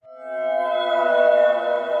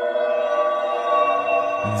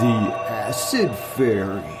The Acid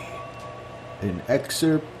Ferry, an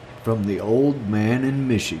excerpt from The Old Man in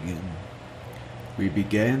Michigan. We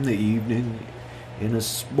began the evening in a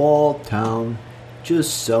small town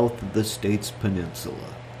just south of the state's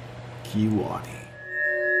peninsula, Kewaunee.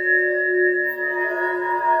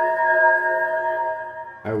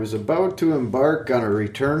 I was about to embark on a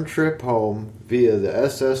return trip home via the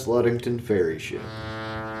SS Ludington ferry ship.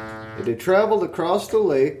 It had traveled across the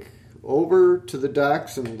lake over to the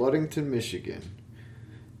docks in Ludington, Michigan.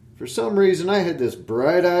 For some reason, I had this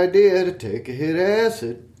bright idea to take a hit of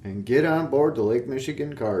acid and get on board the Lake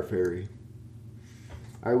Michigan car ferry.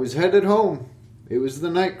 I was headed home. It was the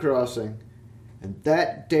night crossing, and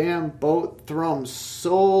that damn boat thrummed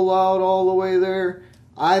so loud all the way there,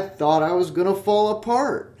 I thought I was going to fall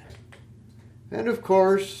apart. And of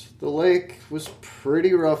course, the lake was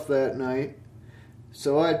pretty rough that night.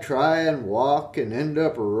 So I'd try and walk and end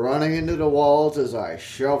up running into the walls as I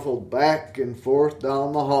shuffled back and forth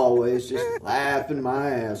down the hallways, just laughing my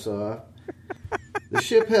ass off. The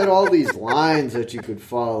ship had all these lines that you could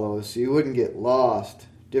follow so you wouldn't get lost.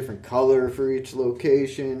 Different color for each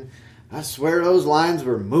location. I swear those lines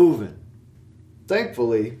were moving.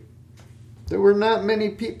 Thankfully, there were not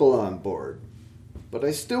many people on board, but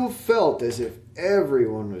I still felt as if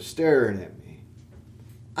everyone was staring at me.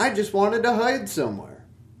 I just wanted to hide somewhere.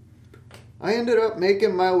 I ended up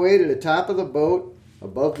making my way to the top of the boat,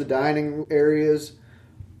 above the dining areas,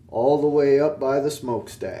 all the way up by the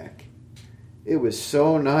smokestack. It was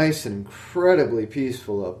so nice and incredibly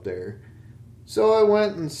peaceful up there. So I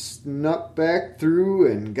went and snuck back through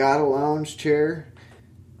and got a lounge chair.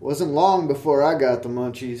 It wasn't long before I got the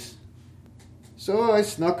munchies. So I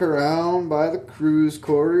snuck around by the crew's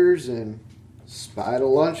quarters and spied a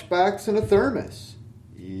lunchbox and a thermos.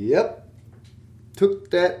 Yep.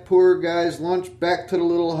 Took that poor guy's lunch back to the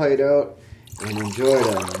little hideout and enjoyed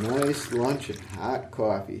a nice lunch and hot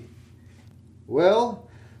coffee. Well,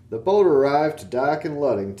 the boat arrived to dock in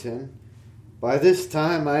Ludington. By this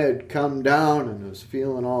time I had come down and was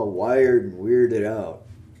feeling all wired and weirded out.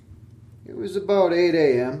 It was about 8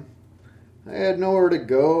 a.m. I had nowhere to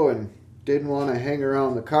go and didn't want to hang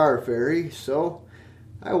around the car ferry, so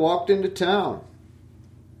I walked into town.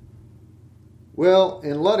 Well,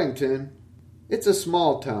 in Ludington, it's a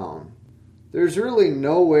small town. There's really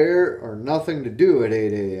nowhere or nothing to do at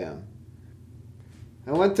 8 a.m.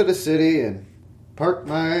 I went to the city and parked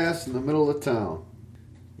my ass in the middle of town.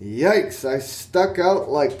 Yikes, I stuck out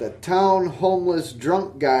like the town homeless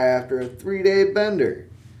drunk guy after a 3-day bender.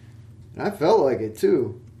 And I felt like it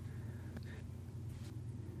too.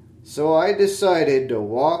 So I decided to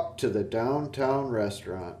walk to the downtown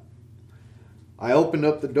restaurant. I opened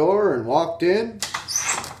up the door and walked in.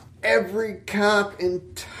 Every cop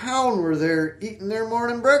in town were there eating their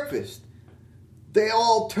morning breakfast. They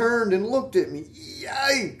all turned and looked at me.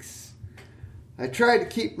 Yikes! I tried to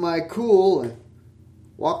keep my cool and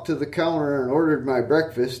walked to the counter and ordered my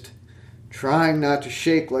breakfast, trying not to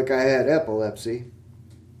shake like I had epilepsy.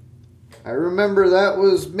 I remember that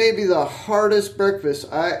was maybe the hardest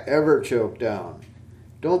breakfast I ever choked down.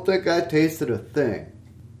 Don't think I tasted a thing.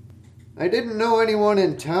 I didn't know anyone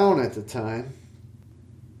in town at the time.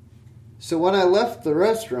 So when I left the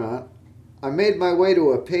restaurant, I made my way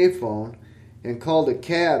to a payphone and called a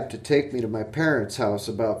cab to take me to my parents' house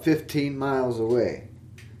about 15 miles away.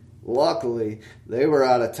 Luckily, they were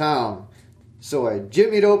out of town, so I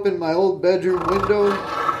jimmied open my old bedroom window,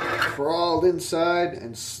 crawled inside,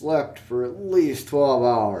 and slept for at least 12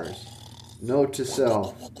 hours. Note to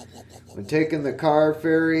self: when taking the car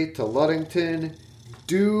ferry to Ludington,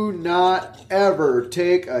 do not ever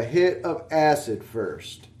take a hit of acid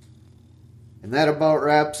first. And that about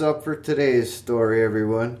wraps up for today's story,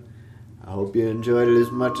 everyone. I hope you enjoyed it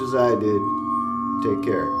as much as I did. Take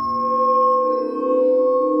care.